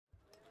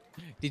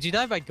Did you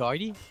die by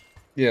Guardy?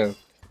 Yeah.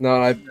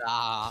 No, I.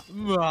 Nah.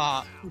 I'm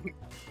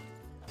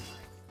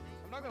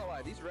not gonna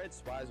lie, these red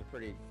spies are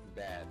pretty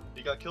bad.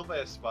 He got killed by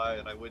a spy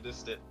and I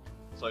witnessed it,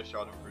 so I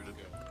shot him through the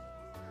gun.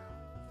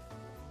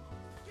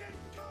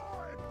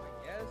 I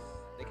guess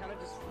they kind of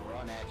just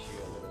run at you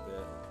a little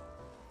bit.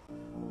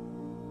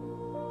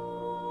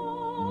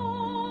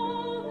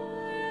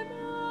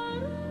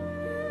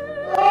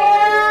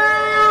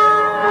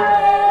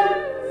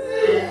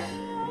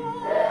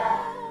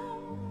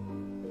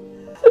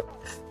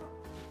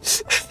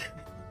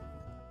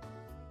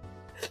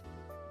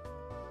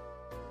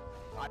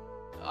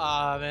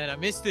 Ah man, I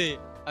missed it.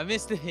 I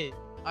missed it.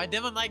 I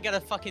Demon Knight got a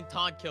fucking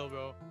taunt kill,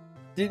 bro.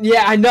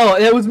 Yeah, I know.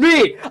 It was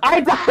me.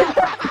 I died.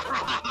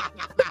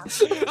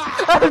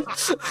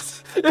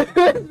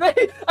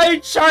 I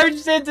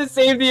charged in to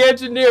save the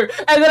engineer,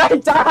 and then I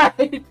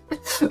died.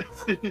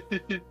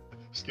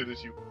 Scared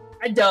as you.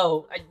 I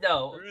know. I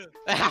know.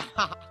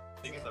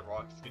 Thing in the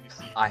rocks, can you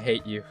see? I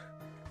hate you.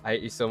 I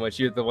hate you so much.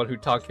 You're the one who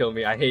taunt killed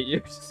me. I hate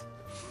you.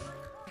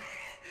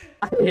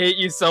 I hate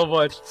you so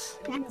much.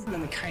 In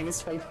the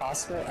kindest way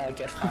possible,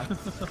 get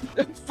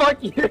fucked.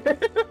 Fuck you.